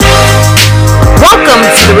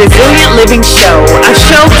Living Show, a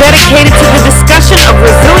show dedicated to the discussion of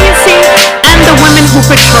resiliency and the women who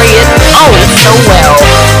portray it oh so well.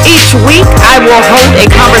 Each week, I will hold a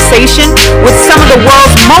conversation with some of the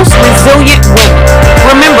world's most resilient women.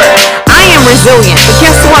 Remember, I am resilient, but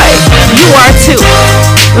guess what? You are too.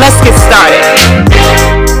 Let's get started.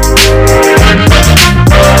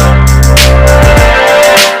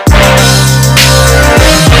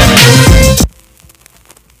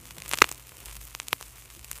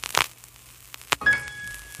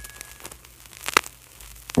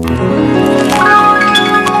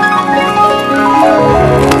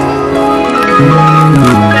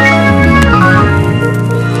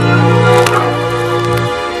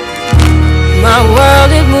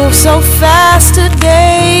 So fast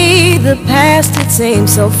today, the past it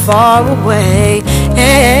seems so far away,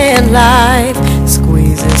 and life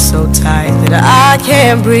squeezes so tight that I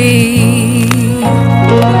can't breathe.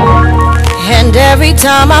 And every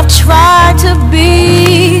time I've tried to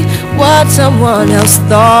be what someone else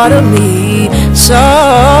thought of me,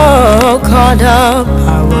 so caught up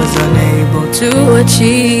I was unable to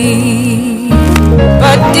achieve.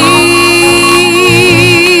 But deep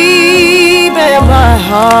in my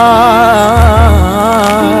heart,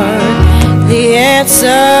 the answer,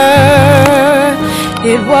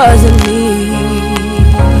 it wasn't me.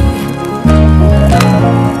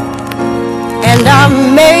 And I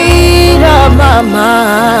made up my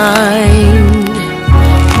mind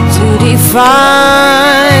to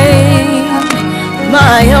define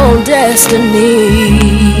my own destiny.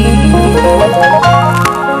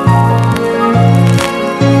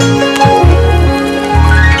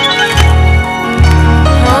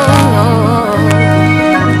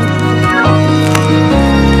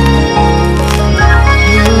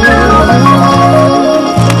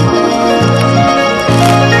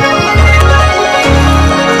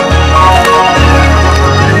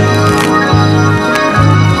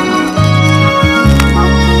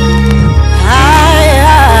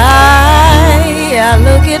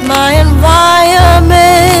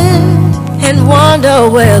 Wonder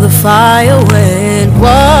where the fire went.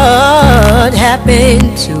 What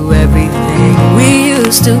happened to everything we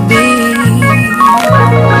used to be?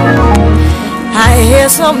 I hear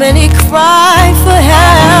so many cry for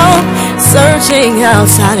help, searching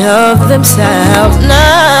outside of themselves.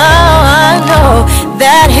 Now I know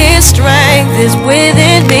that His strength is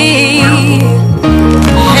within me,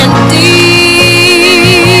 and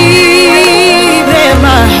deep in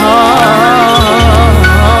my heart,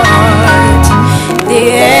 the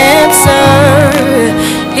answer,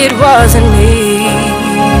 it wasn't me.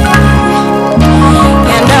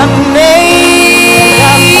 And I made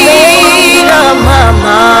up my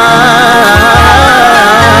mind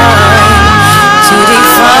to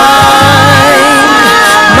define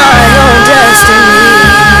my own destiny.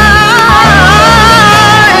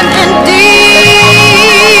 And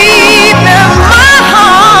deep in my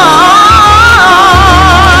heart,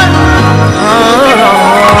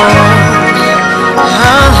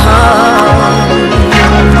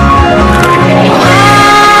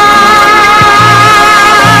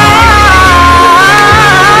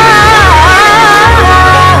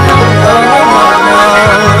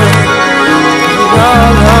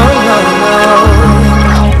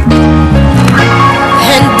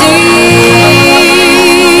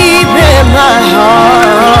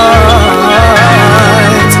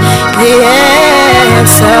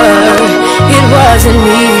 it wasn't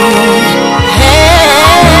me.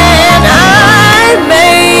 And I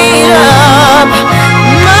made up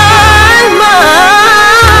my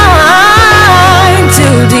mind to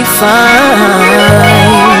define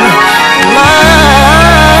my own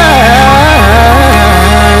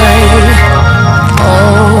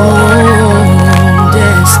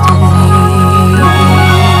destiny.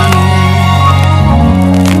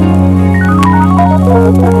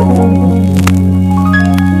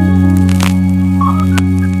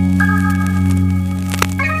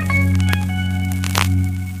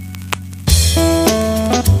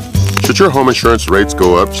 Should your home insurance rates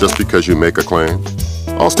go up just because you make a claim?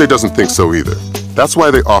 Allstate doesn't think so either. That's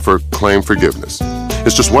why they offer claim forgiveness.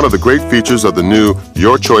 It's just one of the great features of the new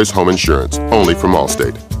Your Choice Home Insurance, only from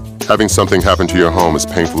Allstate. Having something happen to your home is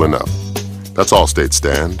painful enough. That's Allstate's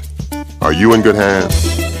stand. Are you in good hands?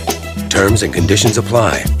 Terms and conditions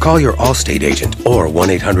apply. Call your Allstate agent or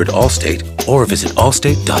 1-800-ALLSTATE or visit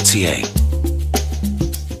allstate.ca.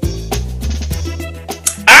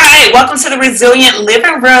 Welcome to the Resilient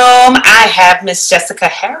Living Room. I have Miss Jessica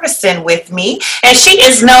Harrison with me, and she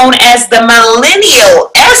is known as the Millennial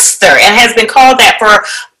Esther and has been called that for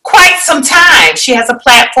quite some time. She has a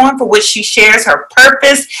platform for which she shares her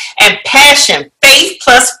purpose and passion. Faith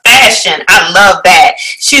plus fashion. I love that.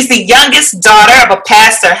 She's the youngest daughter of a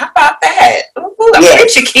pastor. How about that? Ooh, a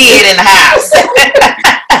preacher kid in the house.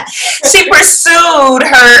 She pursued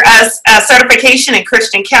her certification in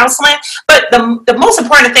Christian counseling, but the most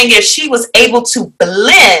important thing is she was able to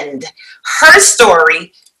blend her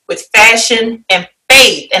story with fashion and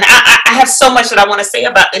faith. And I have so much that I want to say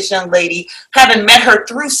about this young lady, having met her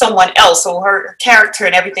through someone else. So her character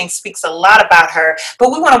and everything speaks a lot about her.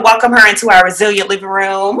 But we want to welcome her into our Resilient Living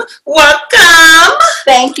Room. Welcome.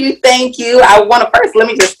 Thank you. I want to first, let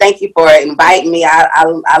me just thank you for inviting me.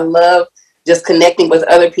 I love just connecting with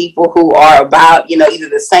other people who are about, either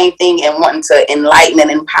the same thing and wanting to enlighten and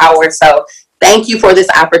empower. So thank you for this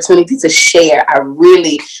opportunity to share.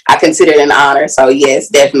 I consider it an honor. So yes,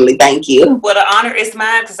 definitely. Thank you. Well, the honor is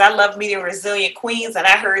mine because I love meeting resilient queens, and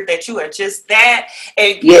I heard that you are just that.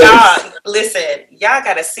 And y'all, listen, y'all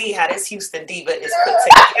got to see how this Houston diva is put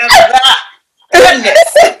together.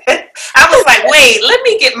 Goodness. I was like, wait, let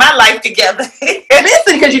me get my life together.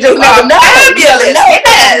 Listen, because you just never know. Fabulous.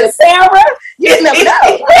 Yes. Sarah, you never know.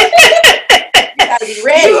 You gotta be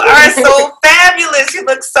ready. You are so fabulous. You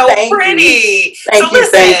look so pretty. Thank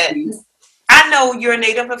you. I know you're a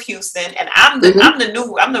native of Houston, and I'm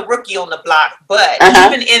the rookie on the block. But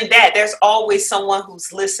even in that, there's always someone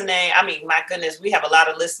who's listening. I mean, my goodness, we have a lot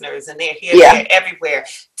of listeners, and they're here, there, everywhere.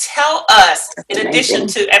 Tell us, in addition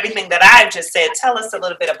to everything that I've just said, tell us a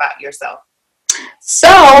little bit about yourself. So,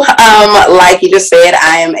 like you just said,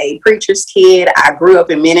 I am a preacher's kid. I grew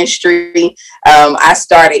up in ministry. I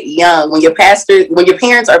started young. When your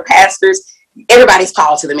parents are pastors, everybody's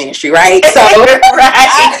called to the ministry, right? So,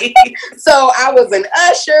 so I was an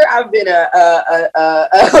usher. I've been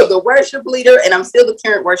the worship leader, and I'm still the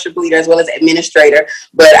current worship leader as well as administrator.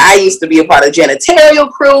 But I used to be a part of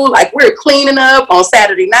janitorial crew, like we're cleaning up on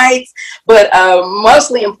Saturday nights. But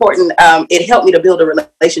mostly important, it helped me to build a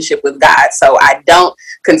relationship with God. So I don't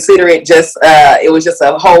consider it just it was just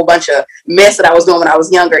a whole bunch of mess that I was doing when I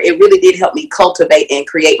was younger. It really did help me cultivate and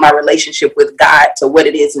create my relationship with God to what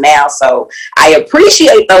it is now. So I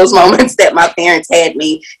appreciate those moments that my parents had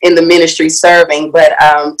me in the ministry serving. But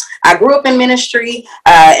I grew up in ministry,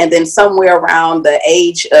 and then somewhere around the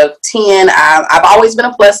age of 10, I've always been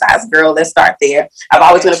a plus size girl. Let's start there. I've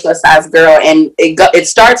always been a plus size girl, and it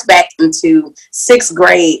starts back into 6th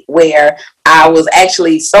grade, where I was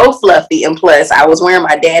actually so fluffy, and plus I was wearing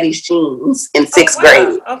my daddy's jeans in 6th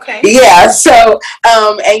grade. Okay. Yeah. So,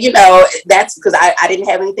 and that's because I didn't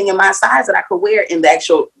have anything in my size that I could wear in the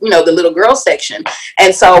actual, the little girl section.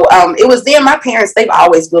 And so, it was then my parents, they've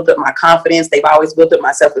always built up my confidence. They've always built up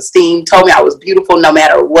my self-esteem, told me I was beautiful no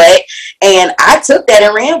matter what. And I took that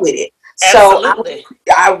and ran with it. Absolutely.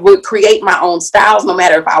 So I would create my own styles, no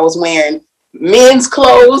matter if I was wearing men's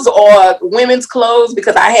clothes or women's clothes,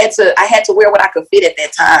 because I had to wear what I could fit at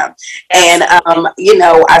that time. And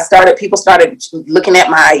people started looking at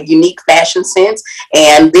my unique fashion sense,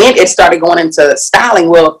 and then it started going into styling.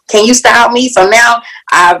 Well, can you style me? So now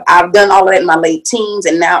I've done all of that in my late teens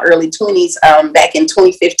and now early 20s. Back in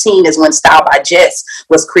 2015 is when Style by Jess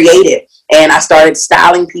was created. And I started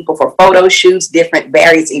styling people for photo shoots, different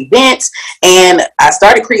various events. And I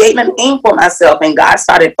started creating a name for myself. And God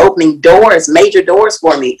started opening doors, major doors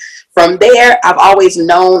for me. From there, I've always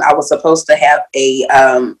known I was supposed to have a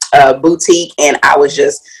boutique. And I was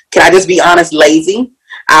just, can I just be honest, lazy.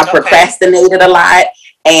 I procrastinated a lot.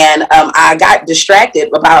 And I got distracted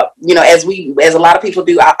about, as a lot of people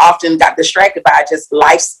do, I often got distracted by just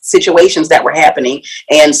life situations that were happening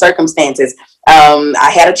and circumstances.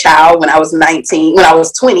 I had a child when I was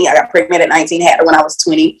 20. I got pregnant at 19, had her when I was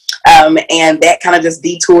 20. And that kind of just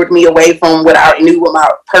detoured me away from what I knew what my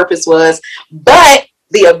purpose was. But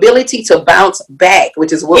the ability to bounce back,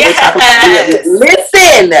 which is what we're talking about.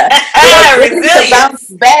 Listen, the ability to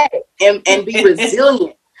bounce back and be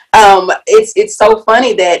resilient. It's so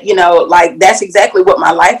funny that, that's exactly what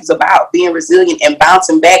my life is about, being resilient and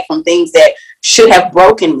bouncing back from things that should have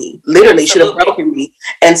broken me, literally should have broken me.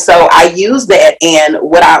 And so I use that, and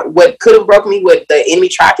what could have broken me, what the enemy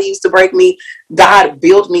tried to use to break me, God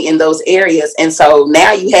built me in those areas. And so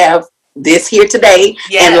now you have this here today.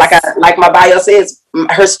 Yes. And like my bio says,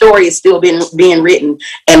 her story is still being written,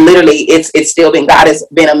 and literally it's still been, God has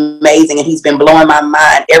been amazing, and he's been blowing my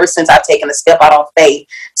mind ever since I've taken a step out on faith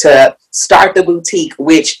to start the boutique,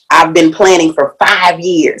 which I've been planning for 5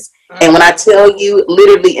 years. Mm-hmm. And when I tell you,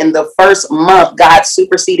 literally in the first month, God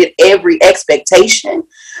superseded every expectation.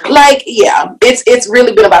 It's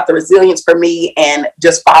really been about the resilience for me and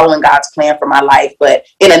just following God's plan for my life. But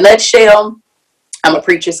in a nutshell, I'm a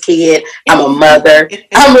preacher's kid. I'm a mother.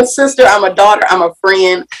 I'm a sister. I'm a daughter. I'm a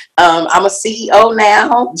friend. I'm a CEO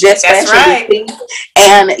now, Just That's Fashion Boutique.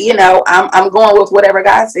 And, you know, I'm going with whatever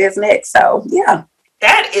God says next. So, yeah.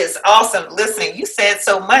 That is awesome. Listen, you said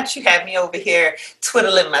so much. You had me over here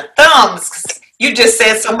twiddling my thumbs. You just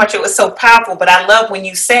said so much. It was so powerful. But I love when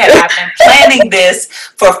you said, I've been planning this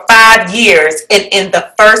for 5 years. And in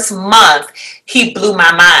the first month, he blew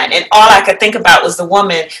my mind. And all I could think about was the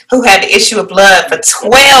woman who had the issue of blood for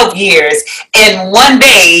 12 years. And one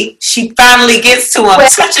day, she finally gets to him,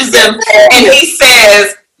 touches him, and he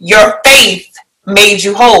says, your faith made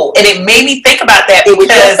you whole. And it made me think about that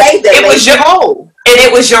because it was your whole. And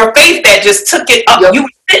it was your faith that just took it up. You were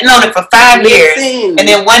sitting on it for 5 years. And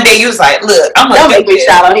then one day you was like, look, I'm going to make me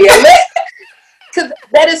shout on here. Because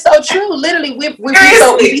that is so true. Literally, we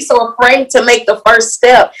be so afraid to make the first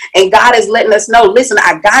step. And God is letting us know, listen,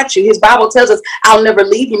 I got you. His Bible tells us, I'll never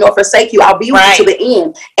leave you nor forsake you. I'll be with you to the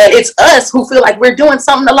end. And it's us who feel like we're doing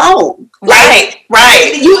something alone. Right.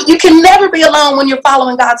 You can never be alone when you're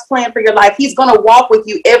following God's plan for your life. He's going to walk with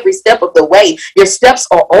you every step of the way. Your steps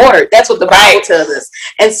are ordered. That's what the Bible tells us.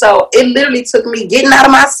 And so it literally took me getting out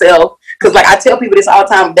of myself. Because like I tell people this all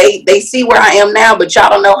the time, they see where I am now, but y'all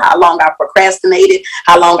don't know how long I've procrastinated,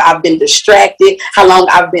 how long I've been distracted, how long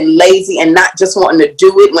I've been lazy and not just wanting to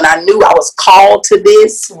do it when I knew I was called to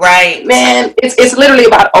this. Right. Man, it's literally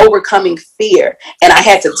about overcoming fear. And I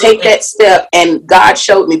had to take that step, and God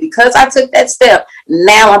showed me, because I took that step,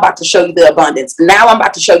 now I'm about to show you the abundance. Now I'm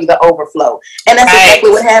about to show you the overflow. And that's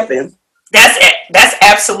exactly what happened. That's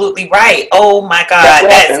absolutely right. Oh my God,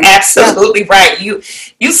 that's absolutely right. You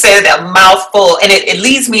said a mouthful, and it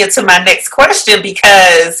leads me into my next question,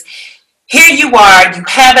 because here you are, you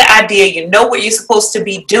have an idea, you know what you're supposed to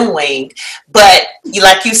be doing, but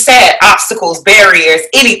like you said, obstacles, barriers,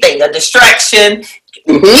 anything, a distraction,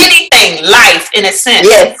 anything, life in a sense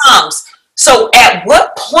comes. So at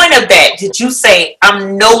what point of that did you say,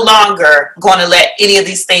 I'm no longer going to let any of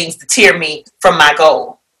these things deter me from my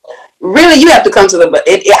goal? Really, you have to come to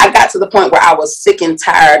I got to the point where I was sick and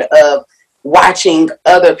tired of watching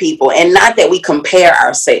other people, and not that we compare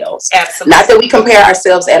ourselves. Absolutely. Not that we compare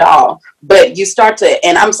ourselves at all, but you start to,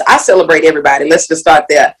 and I celebrate everybody. Let's just start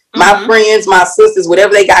there. My friends, my sisters,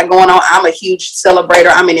 whatever they got going on, I'm a huge celebrator.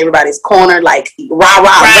 I'm in everybody's corner, like rah,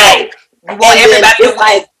 rah, right. Go. You want everybody to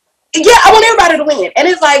win. Yeah, I want everybody to win. And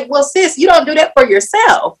it's like, well, sis, you don't do that for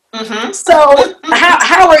yourself. So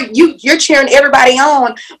how are you're cheering everybody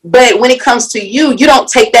on, but when it comes to you don't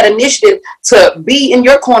take that initiative to be in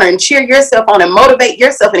your corner and cheer yourself on and motivate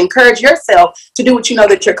yourself and encourage yourself to do what you know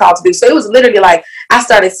that you're called to do. So it was literally like I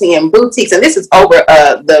started seeing boutiques, and this is over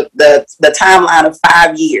the timeline of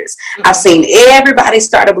 5 years. I've seen everybody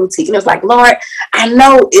start a boutique, and it was like, Lord, I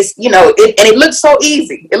know it's, and it looks so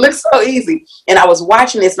easy. It looks so easy. And I was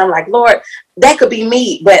watching this, and I'm like, Lord, that could be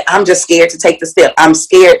me, but I'm just scared to take the step. I'm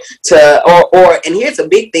scared to, and here's a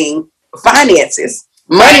big thing, finances,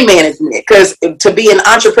 money management, because to be an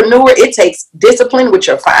entrepreneur, it takes discipline with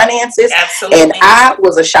your finances. Absolutely. And I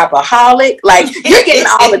was a shopaholic. Like, you're getting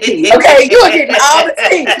all the tea, okay? You're getting all the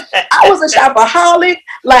tea. I was a shopaholic,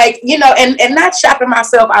 like, and not shopping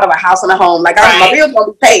myself out of a house and a home. Like, my bills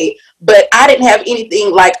gonna be paid. But I didn't have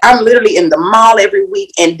anything, like I'm literally in the mall every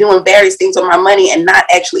week and doing various things with my money and not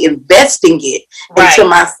actually investing it into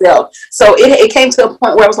myself. So it came to a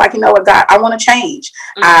point where I was like, you know what, God, I want to change.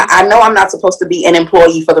 I know I'm not supposed to be an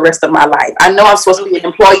employee for the rest of my life. I know I'm supposed to be an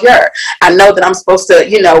employer. I know that I'm supposed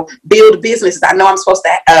to, build businesses. I know I'm supposed to,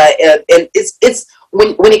 and it's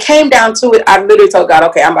when it came down to it, I literally told God,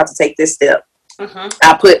 okay, I'm about to take this step.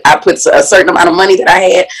 I put a certain amount of money that I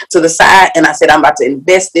had to the side, and I said, I'm about to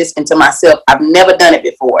invest this into myself. I've never done it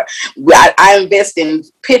before. I invest in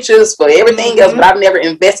pictures for everything else, but I've never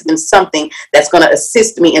invested in something that's going to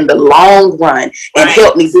assist me in the long run and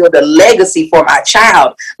help me build a legacy for my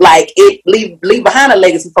child. Like, leave behind a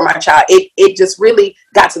legacy for my child. It just really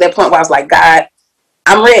got to that point where I was like, God,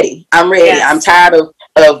 I'm ready. Yes. I'm tired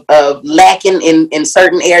of lacking in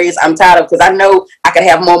certain areas. I'm tired of, because I know I could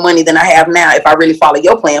have more money than I have now if I really follow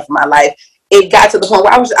your plan for my life. It got to the point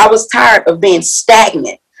where I was tired of being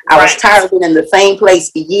stagnant. I was tired of being in the same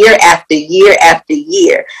place year after year after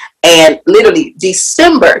year. And literally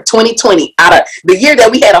December 2020, out of the year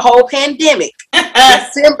that we had a whole pandemic,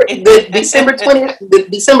 December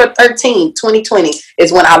 13, 2020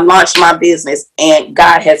 is when I launched my business, and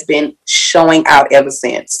God has been showing out ever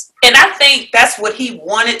since. And I think that's what he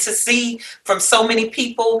wanted to see from so many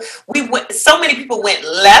people. So many people went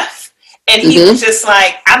left And he was just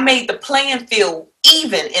like, I made the playing field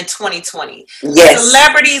even in 2020. Yes.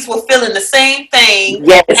 Celebrities were feeling the same thing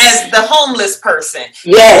Yes. as the homeless person.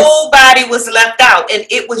 Yes. Nobody was left out. And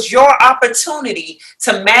it was your opportunity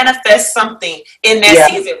to manifest something in that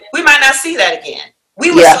season. We might not see that again.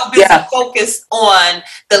 We were so busy focused on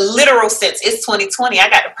the literal sense. It's 2020. I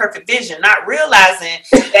got the perfect vision, not realizing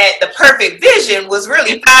that the perfect vision was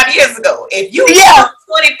really 5 years ago. If you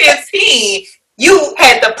 2015, you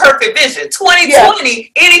had the perfect vision.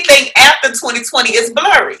 2020, anything after 2020 is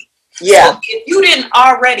blurry. Yeah. So if you didn't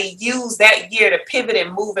already use that year to pivot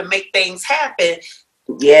and move and make things happen,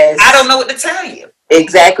 I don't know what to tell you.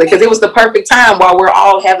 Exactly, because it was the perfect time while we're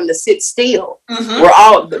all having to sit still. We're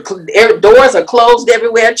all, doors are closed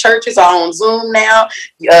everywhere. Churches are on Zoom now.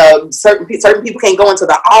 Certain people can't go into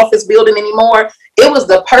the office building anymore. It was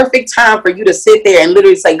the perfect time for you to sit there and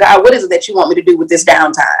literally say, God, what is it that you want me to do with this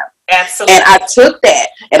downtime? Absolutely. And I took that.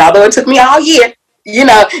 And although it took me all year, you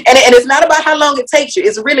know, and it's not about how long it takes you.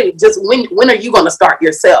 It's really just when are you going to start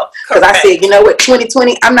yourself? Because I said, you know what,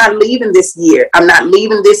 2020, I'm not leaving this year. I'm not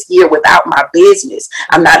leaving this year without my business.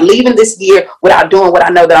 I'm not leaving this year without doing what I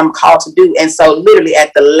know that I'm called to do. And so literally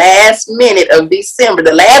at the last minute of December,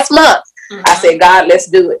 the last month, I said, God, let's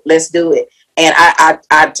do it. Let's do it. And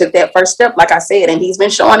I took that first step, like I said, and he's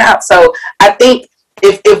been showing out. So I think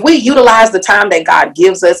if we utilize the time that God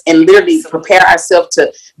gives us and literally prepare ourselves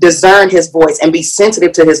to discern his voice and be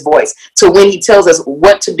sensitive to his voice, to when he tells us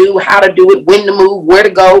what to do, how to do it, when to move, where to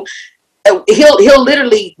go, he'll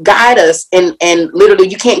literally guide us, and literally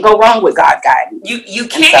you can't go wrong with God guiding. You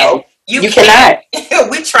can't. You cannot.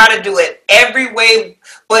 We try to do it every way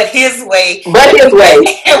but his way.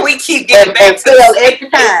 And we keep getting back to fail every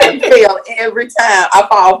time. Fail every time. I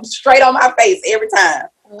fall straight on my face every time.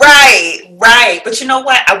 Right. But you know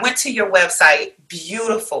what? I went to your website.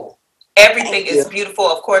 Beautiful. Everything is beautiful.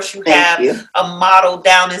 Of course, you have a model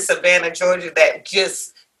down in Savannah, Georgia that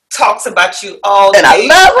just talks about you all day. And I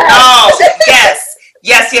love her. Oh,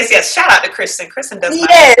 yes. Shout out to Kristen. Kristen does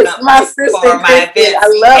my sister for my events. I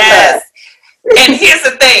love her. And here's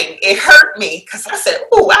the thing. It hurt me because I said,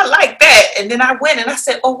 oh, I like that. And then I went and I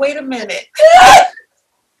said, oh, wait a minute.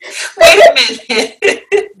 Wait a minute.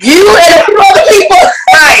 You and a few other people.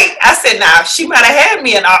 Right. I said, now, she might have had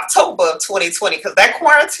me in October of 2020 because that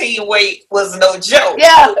quarantine wait was no joke.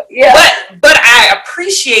 Yeah. But I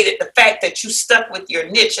appreciated the fact that you stuck with your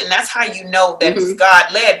niche, and that's how you know that it's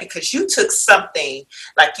God-led, because you took something,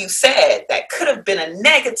 like you said, that could have been a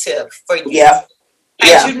negative for you. Yeah.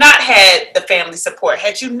 Had you not had the family support,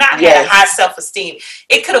 had you not had a high self-esteem,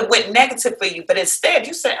 it could have went negative for you. But instead,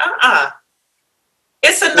 you said,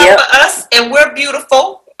 it's enough for us, and we're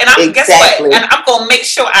beautiful. And guess what? And I'm going to make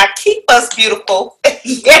sure I keep us beautiful.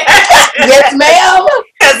 Yes, ma'am.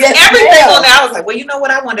 Because everything on there, I was like, well, you know what?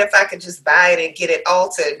 I wonder if I could just buy it and get it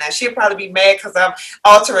altered. Now, she'll probably be mad because I'm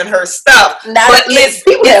altering her stuff. But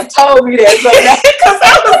people have told me that. Because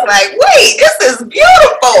I was like, wait, this is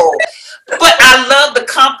beautiful. But I love the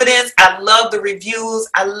confidence. I love the reviews.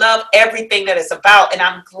 I love everything that it's about. And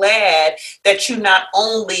I'm glad that you not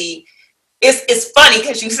only... It's funny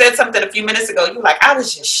because you said something a few minutes ago. You're like, I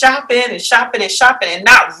was just shopping and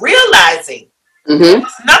not realizing there's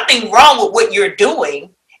nothing wrong with what you're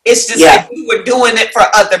doing. It's just that you were doing it for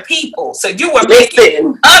other people. So you were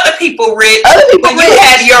making other people rich. But you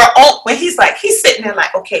had your own. When he's sitting there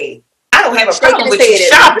like, okay, I don't have a problem with you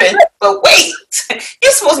shopping, but wait,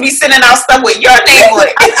 you're supposed to be sending out stuff with your name on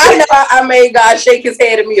it. I know I made God shake his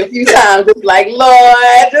head at me a few times. It's like,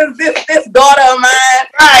 Lord, this daughter of mine.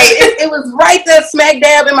 Right. It was right there smack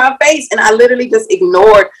dab in my face. And I literally just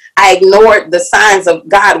ignored the signs of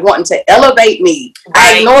God wanting to elevate me. Right.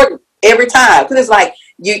 I ignored it every time. Because it's like,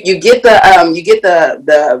 you get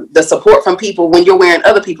the support from people when you're wearing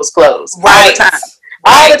other people's clothes all the time.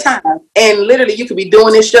 All the time. And literally you could be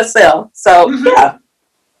doing this yourself. So yeah.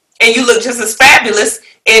 And you look just as fabulous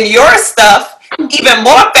in your stuff, even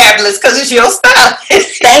more fabulous because it's your stuff.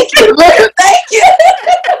 Thank you. Thank you.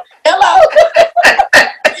 Hello.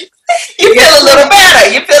 You feel a little better.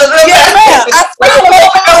 Ma'am. I smile a little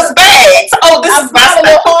those bags. I smile a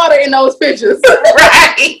little harder in those pictures.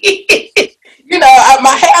 Right. You know,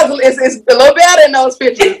 my hair is a little better in those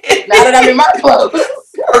pictures now that I'm in my clothes.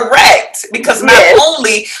 Correct. Because not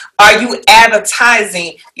only are you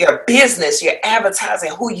advertising your business, you're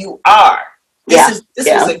advertising who you are. This is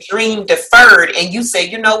a dream deferred. And you say,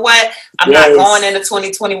 you know what? I'm not going into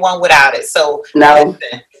 2021 without it. So, no.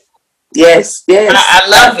 Listen, yes. I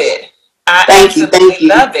love it. Thank you.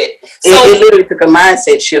 Love it. So it literally took a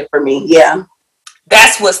mindset shift for me. Yeah.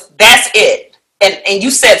 That's it. and you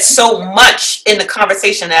said so much in the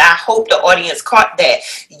conversation that I hope the audience caught that.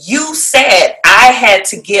 You said I had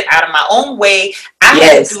to get out of my own way. I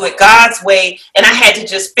had to do it God's way, and I had to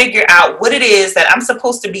just figure out what it is that I'm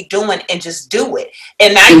supposed to be doing and just do it.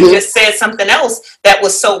 And now you just said something else that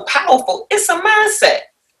was so powerful. It's a mindset.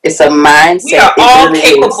 It's a mindset. We are all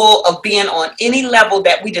capable of being on any level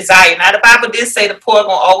that we desire. Now, the Bible did say the poor are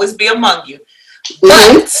going to always be among you.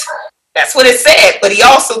 But that's what it said. But he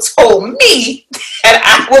also told me that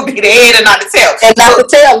I will be the head and not the tail. And not the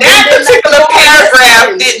tail. That particular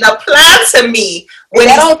paragraph didn't apply to me when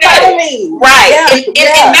he said it. Right. And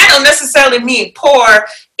that don't necessarily mean poor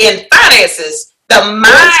in finances. The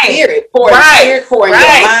mind, spirit, pour in your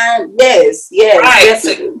mind. Yes, right.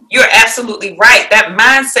 So you're absolutely right. That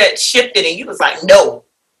mindset shifted, and you was like, "No,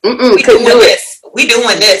 we doing this. We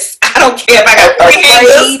doing this. I don't care if I got 3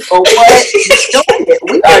 hands or what. Doing it.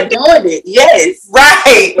 We are doing it. Yes,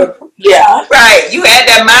 right. Yeah, right. You had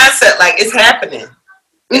that mindset, like it's happening.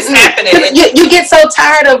 It's happening. You get so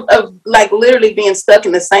tired of like literally being stuck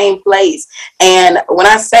in the same place. And when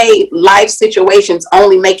I say life situations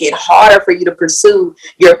only make it harder for you to pursue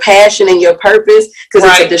your passion and your purpose, because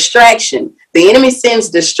it's a distraction. The enemy sends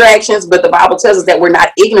distractions, but the Bible tells us that we're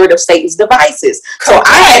not ignorant of Satan's devices. Correct.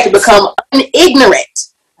 So I had to become unignorant.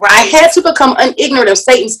 I had to become unignorant of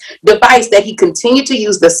Satan's device that he continued to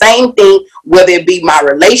use the same thing, whether it be my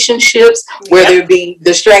relationships, whether it be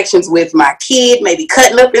distractions with my kid, maybe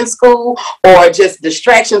cutting up in school, or just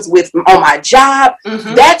distractions on my job.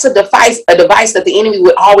 That's a device that the enemy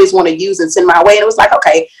would always want to use and send my way. And it was like,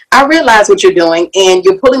 okay, I realize what you're doing and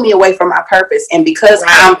you're pulling me away from my purpose. And because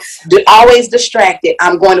I'm always distracted,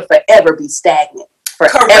 I'm going to forever be stagnant.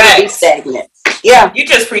 Forever be stagnant. Yeah. You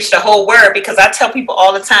just preached the whole word, because I tell people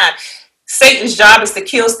all the time, Satan's job is to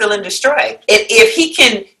kill, steal, and destroy. And if he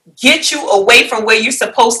can get you away from where you're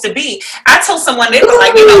supposed to be. I told someone, they were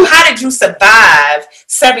like, how did you survive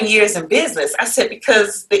 7 years in business? I said,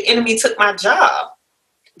 because the enemy took my job.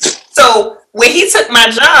 So when he took my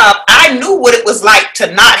job, I knew what it was like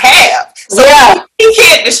to not have. So he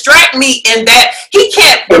can't distract me in that. He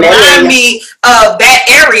can't remind me of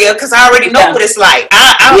that area, because I already know what it's like.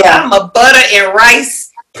 I'm a butter and rice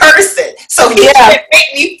person. So he can't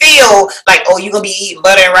make me feel like, oh, you're going to be eating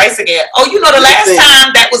butter and rice again. Oh, the last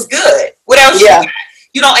time that was good. What else you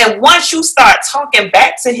got? And once you start talking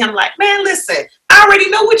back to him like, man, listen, I already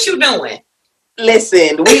know what you're doing.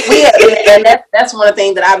 Listen, we and that's one of the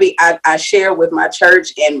things that I share with my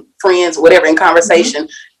church and friends, whatever, in conversation.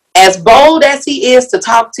 As bold as he is to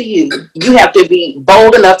talk to you, you have to be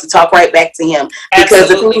bold enough to talk right back to him. Because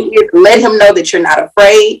the thing is, let him know that you're not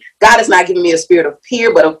afraid. God has not given me a spirit of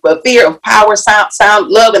fear, but a fear of power, sound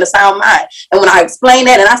love, and a sound mind. And when I explain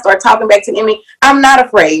that and I start talking back to the enemy, I'm not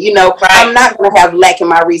afraid. I'm not going to have lack in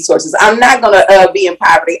my resources. I'm not going to be in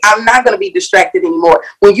poverty. I'm not going to be distracted anymore.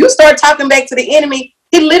 When you start talking back to the enemy,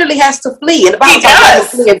 he literally has to flee. And the Bible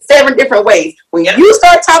talks about in 7 different ways. When you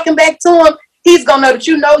start talking back to him, he's going to know that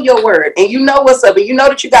you know your word and you know what's up and you know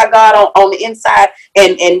that you got God on the inside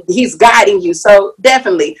and he's guiding you. So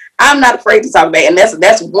definitely, I'm not afraid to talk back. And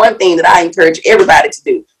that's one thing that I encourage everybody to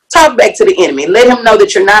do. Talk back to the enemy. Let him know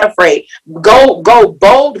that you're not afraid. Go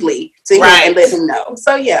boldly to him and let him know.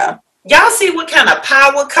 So, yeah. Y'all see what kind of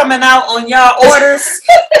power coming out on y'all orders?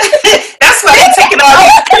 That's why they're taking all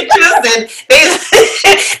these pictures and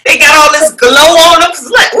they got all this glow on them. It's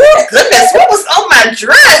like, oh goodness, what was on my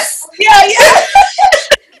dress? Yeah.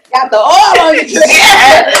 Got the oil on your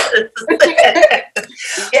dress.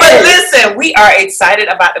 But listen, we are excited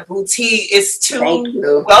about the boutique. It's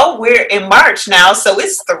we're in March now, so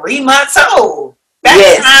it's 3 months old.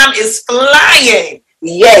 That time is flying.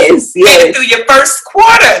 Yes. Maybe through your first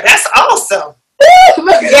quarter. That's awesome.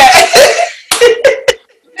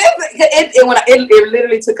 It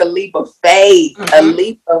literally took a leap of faith. A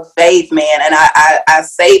leap of faith, man. And I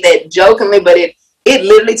say that jokingly, but it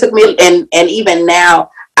literally took me, and even now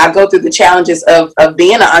I go through the challenges of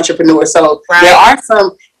being an entrepreneur. So there are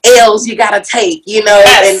some L's you got to take,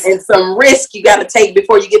 and some risk you got to take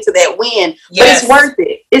before you get to that win. But it's worth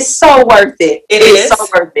it. It's so worth it. It is so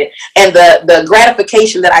worth it. And the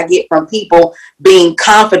gratification that I get from people being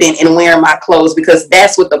confident in wearing my clothes, because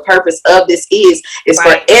that's what the purpose of this is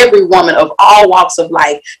for every woman of all walks of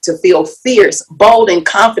life to feel fierce, bold, and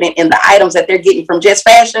confident in the items that they're getting from Just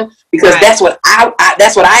Fashion, because that's what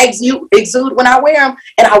I exude when I wear them,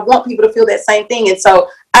 and I want people to feel that same thing. And so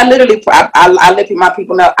I literally, I let my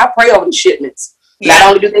people know, I pray over the shipments. Not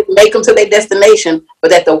only do they make them to their destination,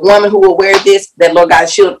 but that the woman who will wear this, that Lord God,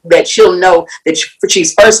 she'll know that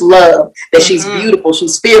she's first loved, that she's beautiful,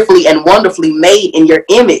 she's fearfully and wonderfully made in your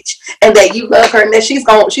image, and that you love her, and that she's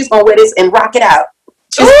gonna wear this and rock it out.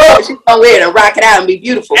 She's gonna wear it and rock it out and be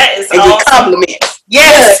beautiful and get compliments.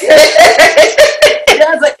 Yes.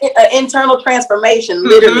 There's an internal transformation,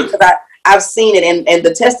 literally, because I've seen it, and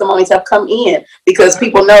the testimonies have come in because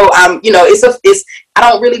people know I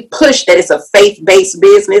don't really push that it's a faith-based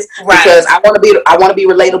business, because I want to be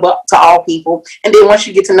relatable to all people. And then once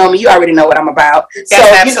you get to know me, you already know what I'm about. That's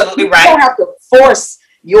absolutely right. You don't have to force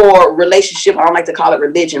your relationship. I don't like to call it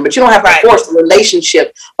religion, but you don't have to force the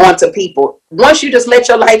relationship onto people. Once you just let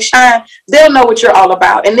your light shine, they'll know what you're all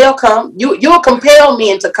about, and they'll come. You'll compel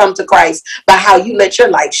men to come to Christ by how you let your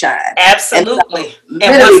light shine. Absolutely.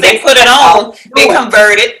 And once they put it on, they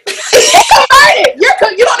converted. They converted.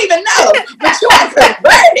 You don't even know, but you are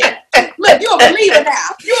converted. Look, you're a believer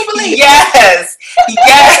now. You're a believer. Yes.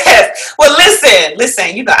 Well,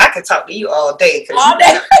 listen. You know, I could talk to you all day because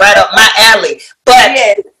you're right up my alley.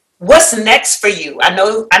 But what's next for you? I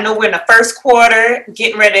know we're in the first quarter,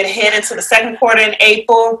 getting ready to head into the second quarter in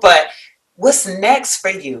April. But what's next for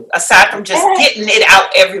you aside from just getting it out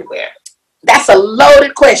everywhere? That's a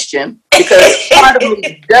loaded question, because part of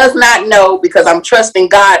me does not know, because I'm trusting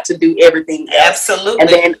God to do everything else. Absolutely. And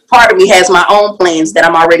then part of me has my own plans that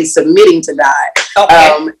I'm already submitting to God.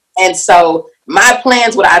 Okay. And so my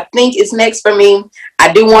plans, what I think is next for me,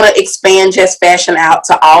 I do want to expand Just Fashion out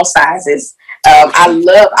to all sizes. I'm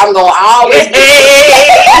going to always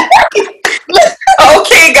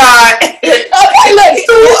okay, God. Okay, look,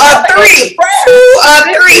 2 or 3. 2 or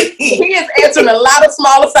 3. He is answering a lot of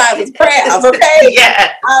smaller sizes prayers, okay?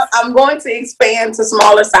 Yeah. I'm going to expand to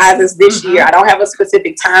smaller sizes this year. I don't have a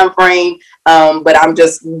specific time frame, but I'm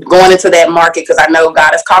just going into that market because I know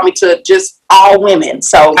God has called me to just all women.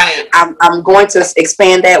 So I'm going to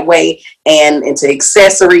expand that way, and into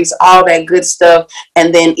accessories, all that good stuff.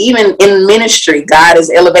 And then even in ministry, God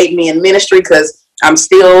is elevating me in ministry, because I'm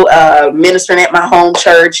still ministering at my home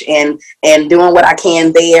church and doing what I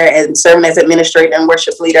can there, and serving as administrator and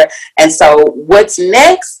worship leader. And so what's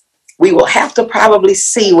next, we will have to probably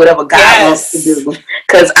see whatever God wants to do.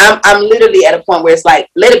 Because I'm literally at a point where it's like,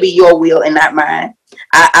 let it be your will and not mine.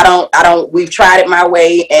 I don't, we've tried it my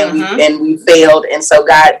way, and we failed. And so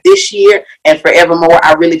God, this year and forevermore,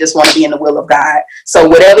 I really just want to be in the will of God. So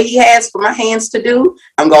whatever he has for my hands to do,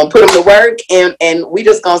 I'm going to put them to work, and we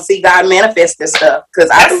just going to see God manifest this stuff. Because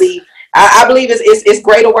I believe it's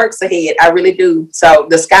greater works ahead. I really do. So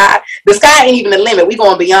the sky ain't even the limit. We're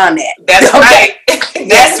going beyond that. That's right.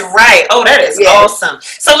 That's right. Oh, that is awesome.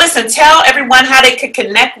 So listen, tell everyone how they can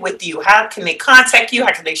connect with you. How can they contact you?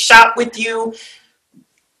 How can they shop with you?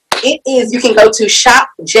 It is, you can go to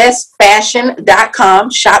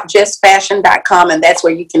shopjustfashion.com, and that's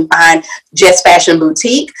where you can find Just Fashion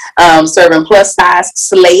Boutique, serving plus size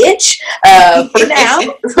slayage for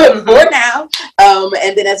now,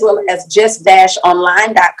 and then as well as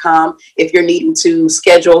just-online.com if you're needing to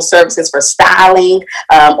schedule services for styling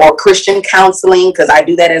or Christian counseling, because I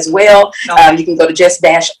do that as well. You can go to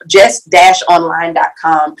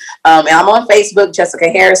just-online.com, and I'm on Facebook,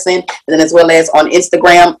 Jessica Harrison, and then as well as on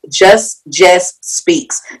Instagram, Just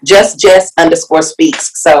Speaks, just _speaks.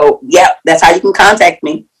 So yeah, that's how you can contact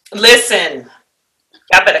me. Listen,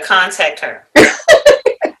 I better contact her.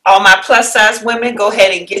 All my plus size women, go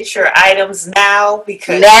ahead and get your items now,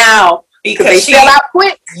 because they sell out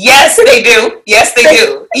quick. Yes, they do. Yes, they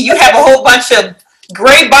do. You have a whole bunch of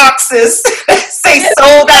gray boxes that say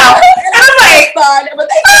sold out. And I'm like,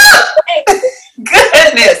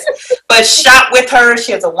 goodness. But shop with her.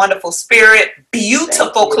 She has a wonderful spirit,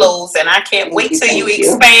 beautiful clothes, and I can't wait till you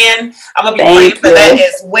expand. I'm going to be praying for that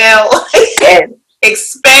as well.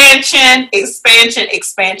 Expansion. This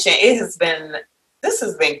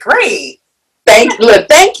has been great.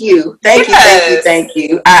 Thank you.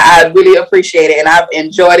 I really appreciate it, and I've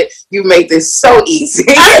enjoyed it. You made this so easy.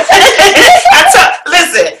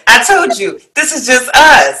 Listen, I told you, this is just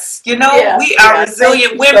us. You know, we are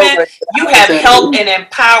resilient women. You have helped and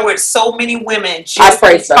empowered so many women just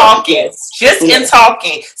in talking. In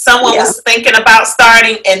talking. Someone was thinking about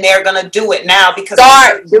starting, and they're going to do it now, because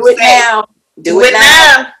do it now. Do it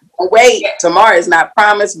now. Wait, tomorrow is not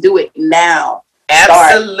promised. Do it now.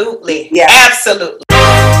 Absolutely. Yeah. Absolutely.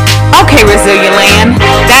 Okay, Resilient Land,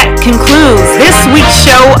 that concludes this week's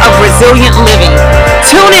show of Resilient Living.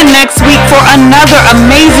 Tune in next week for another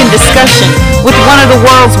amazing discussion with one of the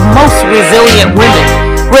world's most resilient women.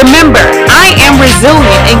 Remember, I am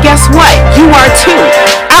resilient, and guess what? You are too.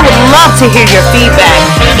 I would love to hear your feedback.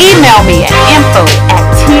 Email me at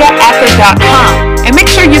info@teiaacker.com. And make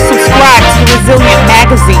sure you subscribe to Resilient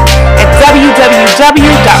Magazine at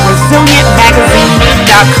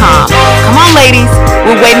www.resilientmagazine.com. Come on, ladies.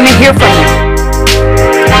 We're waiting to hear from you.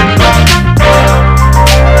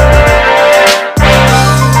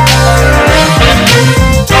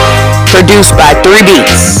 Produced by 3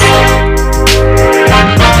 Beats.